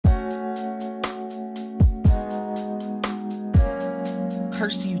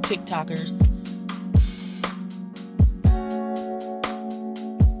Curse you TikTokers.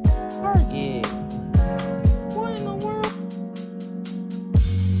 Yeah. What in the world?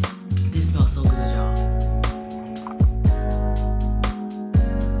 This smells so good, y'all.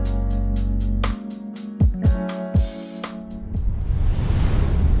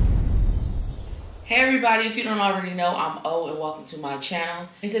 Hey everybody, if you don't already know, I'm O and welcome to my channel.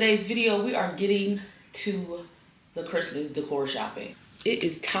 In today's video, we are getting to the Christmas decor shopping. It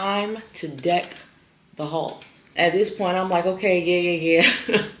is time to deck the halls. At this point, I'm like, okay, yeah.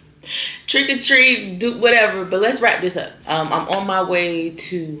 Trick or treat, do whatever, but let's wrap this up. I'm on my way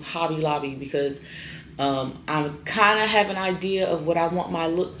to Hobby Lobby because I kind of have an idea of what I want my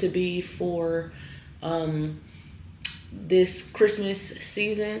look to be for this Christmas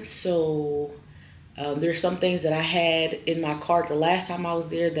season. So there's some things that I had in my cart the last time I was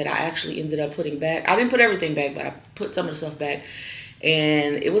there that I actually ended up putting back. I didn't put everything back, but I put some of the stuff back.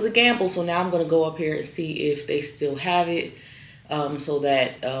 And it was a gamble, so now I'm going to go up here and see if they still have it. So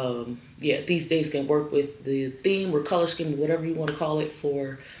that, yeah, these things can work with the theme or color scheme, whatever you want to call it,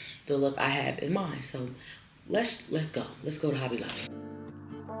 for the look I have in mind. So let's go. Let's go to Hobby Lobby.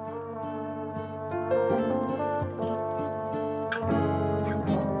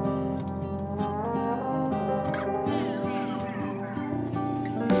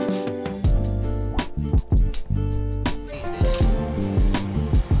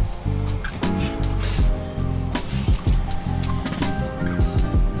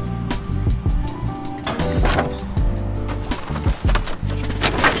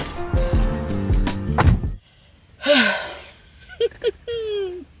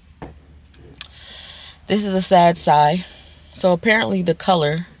 This is a sad sigh. So apparently the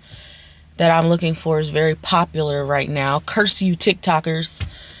color that I'm looking for is very popular right now. Curse you TikTokers.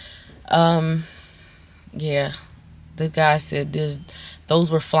 Yeah, the guy said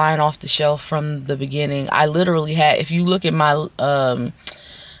those were flying off the shelf from the beginning. I literally had, if you look at my the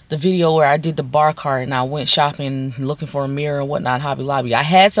video where I did the bar cart and I went shopping looking for a mirror and whatnot, Hobby Lobby, I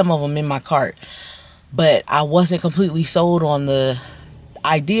had some of them in my cart, but I wasn't completely sold on the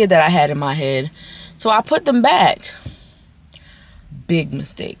idea that I had in my head. So I put them back. Big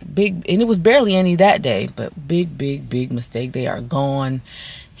mistake. Big, and it was barely any that day, but big mistake. They are gone.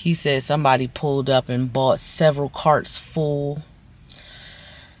 He said somebody pulled up and bought several carts full.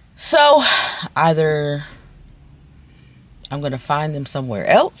 So either I'm going to find them somewhere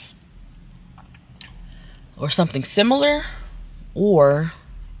else or something similar, or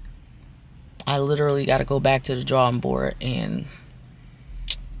I literally got to go back to the drawing board and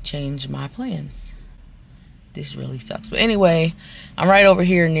change my plans. This really sucks. But anyway, I'm right over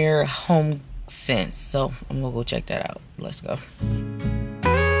here near Home Sense, so I'm gonna go check that out. Let's go.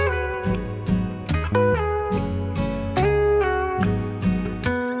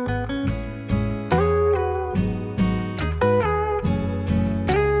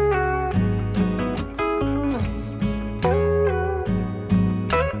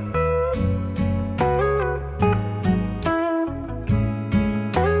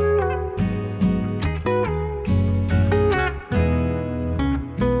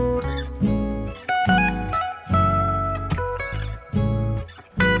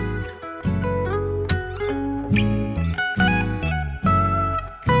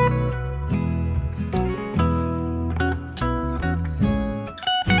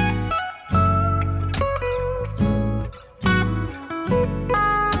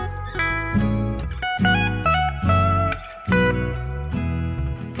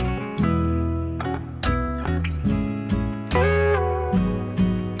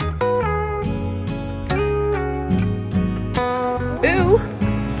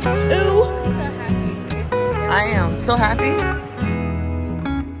 I am so happy.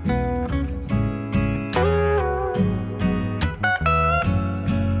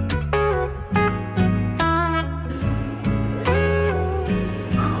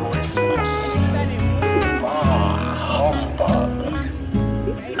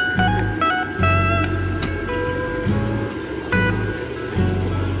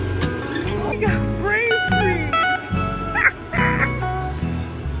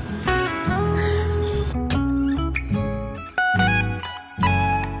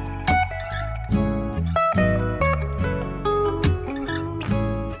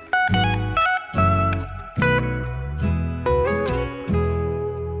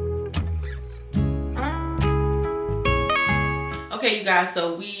 Okay, you guys,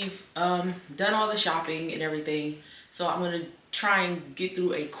 so we've done all the shopping and everything. So I'm going to try and get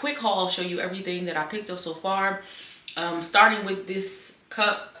through a quick haul, show you everything that I picked up so far. Starting with this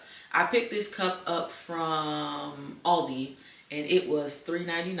cup. I picked this cup up from Aldi, and it was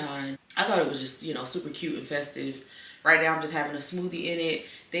 $3.99. I thought it was just, you know, super cute and festive. Right now I'm just having a smoothie in it.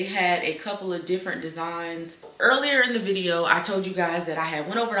 They had a couple of different designs. Earlier in the video, I told you guys that I had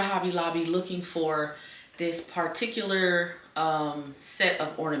went over to Hobby Lobby looking for this particular set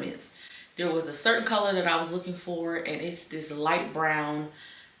of ornaments. There was a certain color that I was looking for, and it's this light brown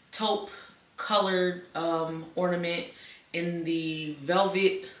taupe colored ornament in the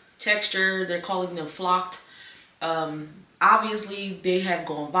velvet texture. They're calling them flocked. Obviously they have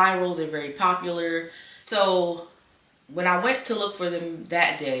gone viral. They're very popular. So when I went to look for them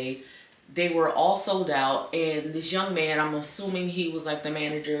that day, they were all sold out, and this young man, I'm assuming he was like the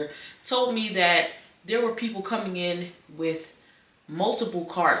manager, told me that there were people coming in with multiple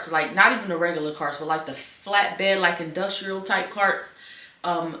carts, like not even the regular carts, but like the flatbed, like industrial type carts,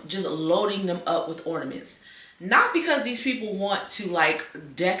 just loading them up with ornaments. Not because these people want to like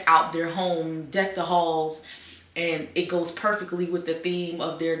deck out their home, deck the halls, and it goes perfectly with the theme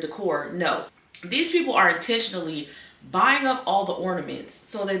of their decor. No, these people are intentionally buying up all the ornaments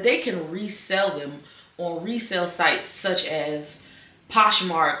so that they can resell them on resale sites such as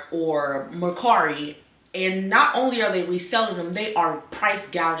Poshmark or Mercari. And not only are they reselling them, they are price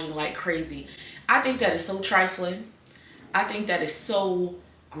gouging like crazy. I think that is so trifling. I think that is so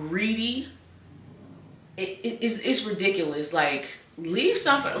greedy. It's ridiculous. Like, leave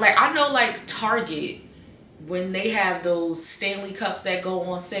something. Like, I know like Target, when they have those Stanley cups that go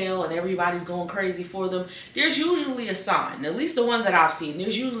on sale and everybody's going crazy for them, there's usually a sign, at least the ones that I've seen,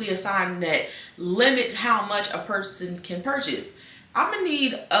 there's usually a sign that limits how much a person can purchase. I'm gonna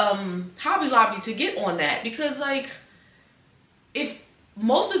need Hobby Lobby to get on that, because like, if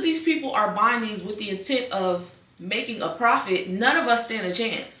most of these people are buying these with the intent of making a profit, none of us stand a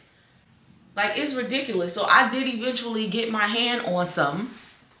chance. Like, it's ridiculous. So I did eventually get my hand on some,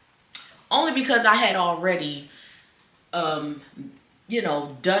 only because I had already, you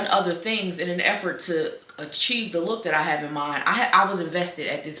know, done other things in an effort to achieve the look that I have in mind. I was invested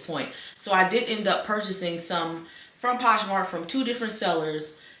at this point. So I did end up purchasing some from Poshmark from 2 different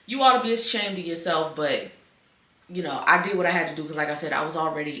sellers. You ought to be ashamed of yourself, but, you know, I did what I had to do because, like I said, I was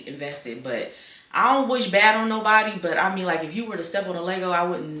already invested. But I don't wish bad on nobody, but I mean, like, if you were to step on a Lego, I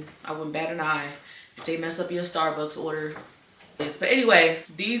wouldn't bat an eye if they mess up your Starbucks order. But anyway,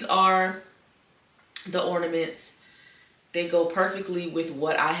 these are the ornaments. They go perfectly with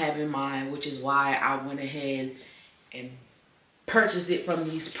what I have in mind, which is why I went ahead and purchased it from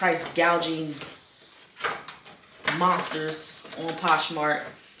these price gouging monsters on Poshmark.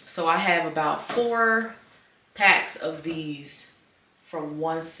 So I have about 4 packs of these from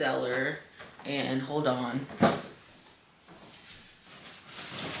one seller, and hold on, and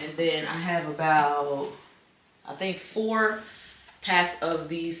then I have about, I think, 4 packs of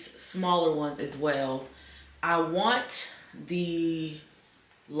these smaller ones as well. I want the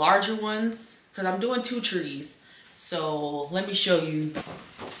larger ones because I'm doing 2 trees. So let me show you.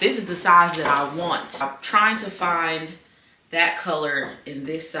 This is the size that I want. I'm trying to find that color in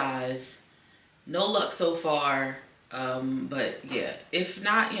this size. No luck so far. But yeah, if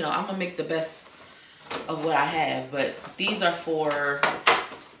not, you know, I'm gonna make the best of what I have. But these are for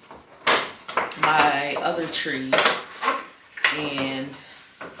my other tree. And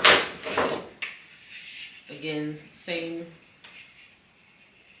again, same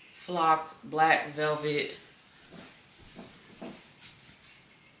flocked black velvet.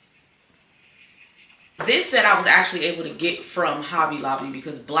 This set I was actually able to get from Hobby Lobby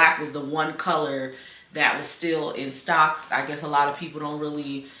because black was the one color that was still in stock. I guess a lot of people don't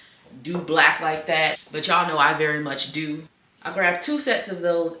really do black like that, but y'all know I very much do. I grabbed 2 sets of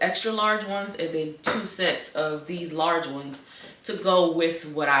those extra large ones and then 2 sets of these large ones to go with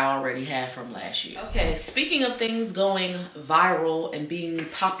what I already had from last year. Okay, speaking of things going viral and being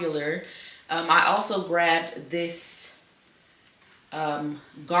popular, I also grabbed this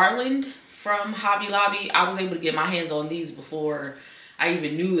garland from Hobby Lobby. I was able to get my hands on these before I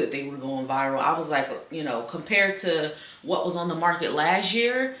even knew that they were going viral. I was like, you know, compared to what was on the market last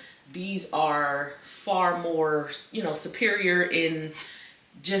year, these are far more, you know, superior in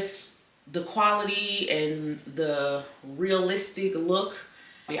just the quality and the realistic look.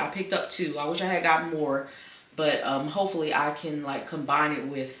 I picked up 2. I wish I had gotten more, but hopefully I can like combine it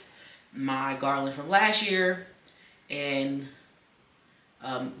with my garland from last year and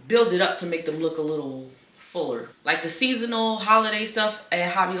build it up to make them look a little fuller. Like the seasonal holiday stuff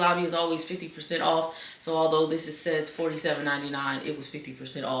at Hobby Lobby is always 50% off. So although this says $47.99, it was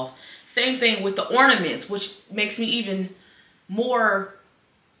 50% off. Same thing with the ornaments, which makes me even more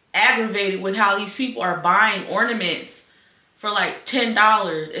aggravated with how these people are buying ornaments for like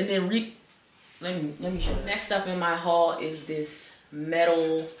 $10 and then Let me show you. Next up in my haul is this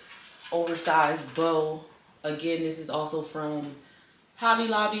metal oversized bow. Again, this is also from Hobby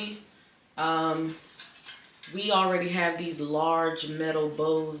Lobby. We already have these large metal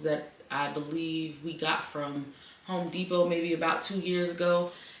bows that I believe we got from Home Depot maybe about 2 years ago,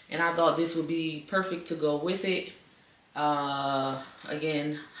 and I thought this would be perfect to go with it.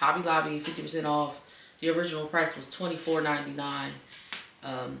 Again, Hobby Lobby, 50% off. The original price was $24.99,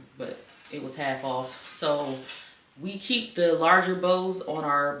 but it was half off. So we keep the larger bows on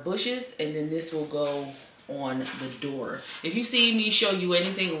our bushes, and then this will go on the door. If you see me show you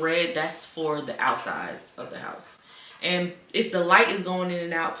anything red, that's for the outside of the house. And if the light is going in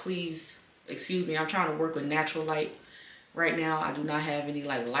and out, please excuse me. I'm trying to work with natural light right now. I do not have any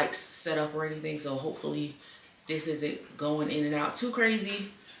like lights set up or anything, so hopefully this isn't going in and out too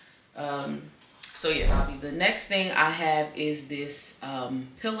crazy. So yeah, the next thing I have is this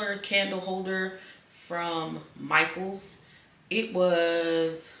pillar candle holder from Michaels.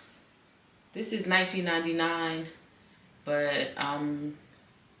 This is $19.99, but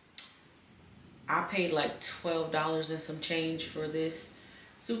I paid like $12 and some change for this.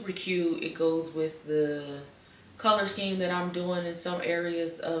 Super cute. It goes with the color scheme that I'm doing in some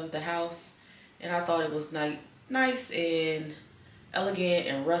areas of the house, and I thought it was nice and elegant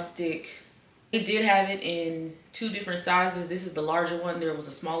and rustic. It did have it in 2 different sizes. This is the larger one. There was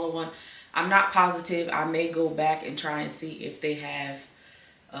a smaller one. I'm not positive. I may go back and try and see if they have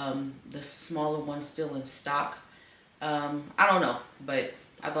the smaller one still in stock. I don't know, but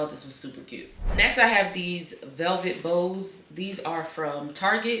I thought this was super cute. Next, I have these velvet bows. These are from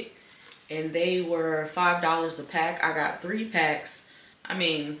Target, and they were $5 a pack. I got 3 packs. I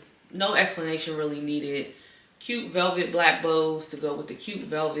mean, no explanation really needed. Cute velvet black bows to go with the cute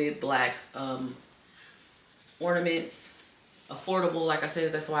velvet black ornaments. Affordable, like I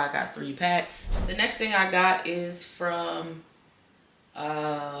said, that's why I got 3 packs. The next thing I got is from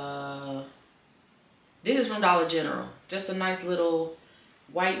this is from Dollar General. Just a nice little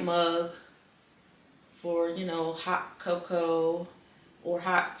white mug for, you know, hot cocoa or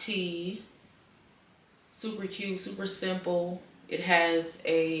hot tea. Super cute, super simple. It has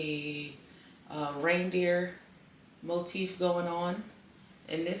a reindeer motif going on,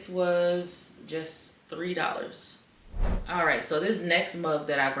 and this was just $3. All right, so this next mug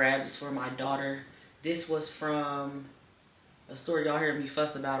that I grabbed is for my daughter. This was from a store y'all hear me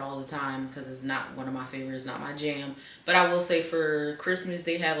fuss about all the time because it's not one of my favorites, not my jam. But I will say for Christmas,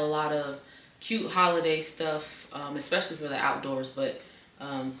 they have a lot of cute holiday stuff, especially for the outdoors, but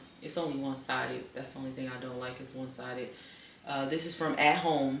it's only one-sided. That's the only thing I don't like, is one-sided. This is from At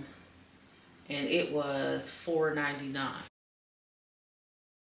Home, and it was $4.99.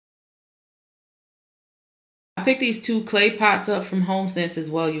 I picked these 2 clay pots up from HomeSense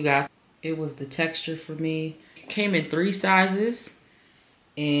as well, you guys. It was the texture for me. Came in 3 sizes,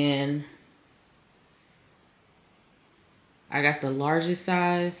 and I got the largest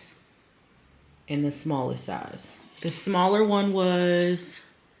size and the smallest size. The smaller one was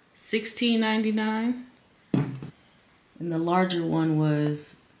 $16.99, and the larger one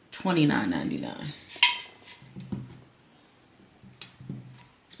was $29.99.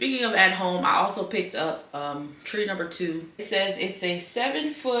 Speaking of At Home, I also picked up tree number 2. It says it's a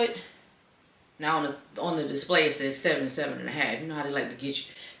 7-foot. Now on the display it says 7 to 7.5. You know how they like to get you.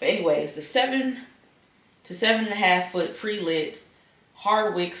 But anyway, it's a 7 to 7.5 foot pre-lit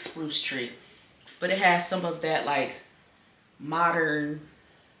hardwick spruce tree. But it has some of that like modern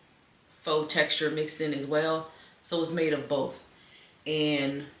faux texture mixed in as well. So it's made of both.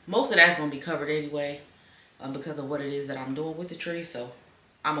 And most of that's going to be covered anyway because of what it is that I'm doing with the tree. So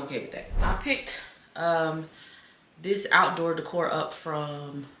I'm okay with that. I picked this outdoor decor up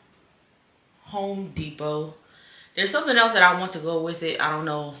from Home Depot. There's something else that I want to go with it. I don't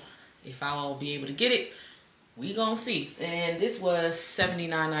know if I'll be able to get it. We gonna see. And this was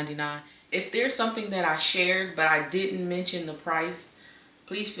 $79.99. If there's something that I shared but I didn't mention the price,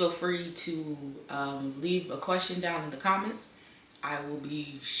 please feel free to leave a question down in the comments. I will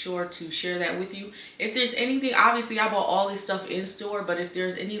be sure to share that with you. If there's anything, obviously I bought all this stuff in store, but if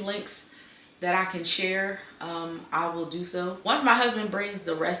there's any links that I can share, I will do so. Once my husband brings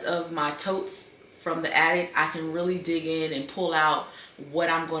the rest of my totes from the attic, I can really dig in and pull out what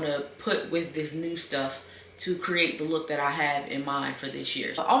I'm gonna put with this new stuff to create the look that I have in mind for this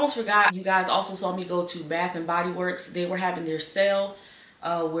year. I almost forgot, you guys also saw me go to Bath and Body Works. They were having their sale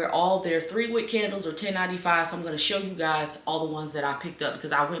where all their 3-wick candles are $10.95. So I'm gonna show you guys all the ones that I picked up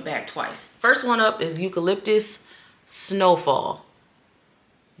because I went back twice. First one up is Eucalyptus Snowfall.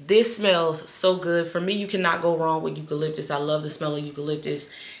 This smells so good. For me, you cannot go wrong with eucalyptus. I love the smell of eucalyptus.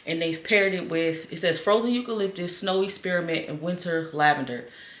 And they've paired it with, it says frozen eucalyptus, snowy spearmint, and winter lavender.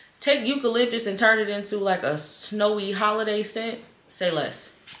 Take eucalyptus and turn it into like a snowy holiday scent. Say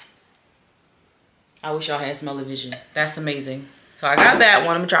less. I wish y'all had smell-o-vision. That's amazing. So I got that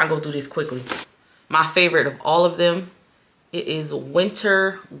one. I'm gonna try and go through this quickly. My favorite of all of them, it is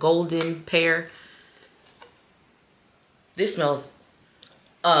Winter Golden Pear. This smells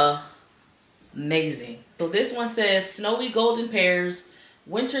amazing. So this one says snowy golden pears,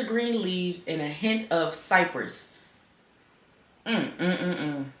 winter green leaves, and a hint of cypress.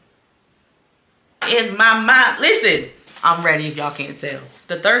 In my mind, listen, I'm ready if y'all can't tell.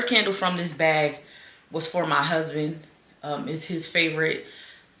 The third candle from this bag was for my husband. It's his favorite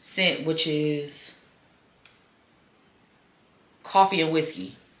scent, which is coffee and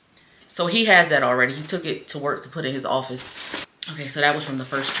whiskey. So he has that already. He took it to work to put in his office. Okay, so that was from the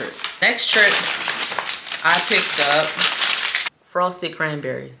first trip. Next trip, I picked up frosted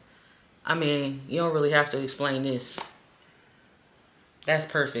cranberry. I mean, you don't really have to explain this. That's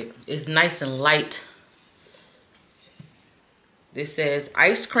perfect. It's nice and light. This says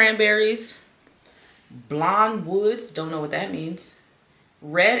iced cranberries, blonde woods, don't know what that means,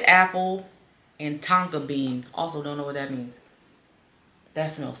 red apple, and tonka bean. Also don't know what that means.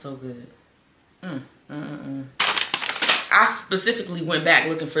 That smells so good. I specifically went back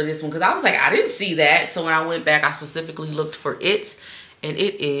looking for this one because I was like, I didn't see that. So when I went back, I specifically looked for it. And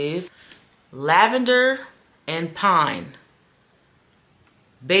it is lavender and pine.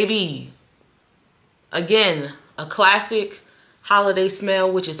 Baby. Again, a classic holiday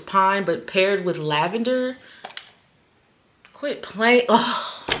smell, which is pine, but paired with lavender. Quit playing.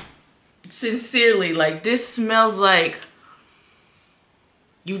 Oh, sincerely, like this smells like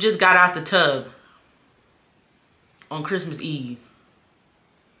you just got out the tub on Christmas Eve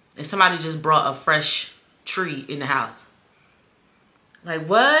and somebody just brought a fresh tree in the house. Like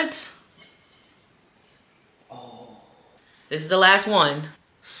what? Oh, this is the last one.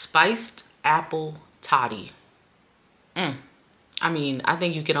 Spiced apple toddy. I mean, I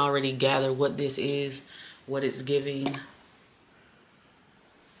think you can already gather what this is, what it's giving.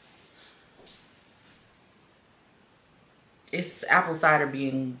 It's apple cider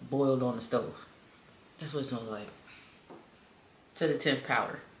being boiled on the stove. That's what it smells like. To the 10th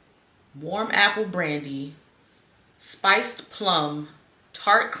power. Warm apple brandy, spiced plum,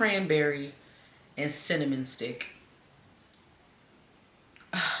 tart cranberry, and cinnamon stick.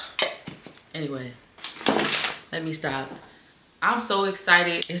 Anyway, let me stop. I'm so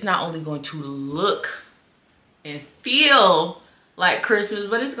excited. It's not only going to look and feel like Christmas,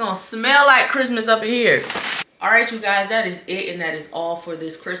 but it's gonna smell like Christmas up in here. All right, you guys, that is it, and that is all for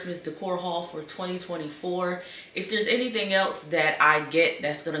this Christmas decor haul for 2024. If there's anything else that I get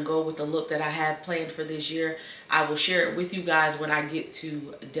that's gonna go with the look that I have planned for this year, I will share it with you guys when I get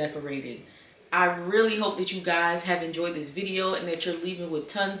to decorating. I really hope that you guys have enjoyed this video and that you're leaving with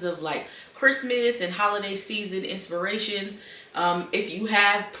tons of like Christmas and holiday season inspiration. If you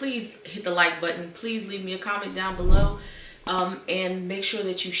have, please hit the like button. Please leave me a comment down below. And make sure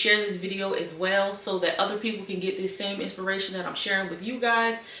that you share this video as well so that other people can get this same inspiration that I'm sharing with you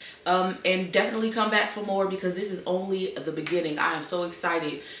guys. And definitely come back for more because this is only the beginning. I am so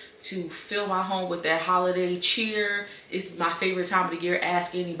excited to fill my home with that holiday cheer. This is my favorite time of the year.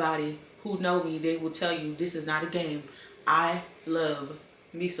 Ask anybody who know me, they will tell you this is not a game. I love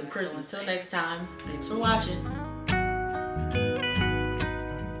me some Christmas. Until next time, thanks for watching.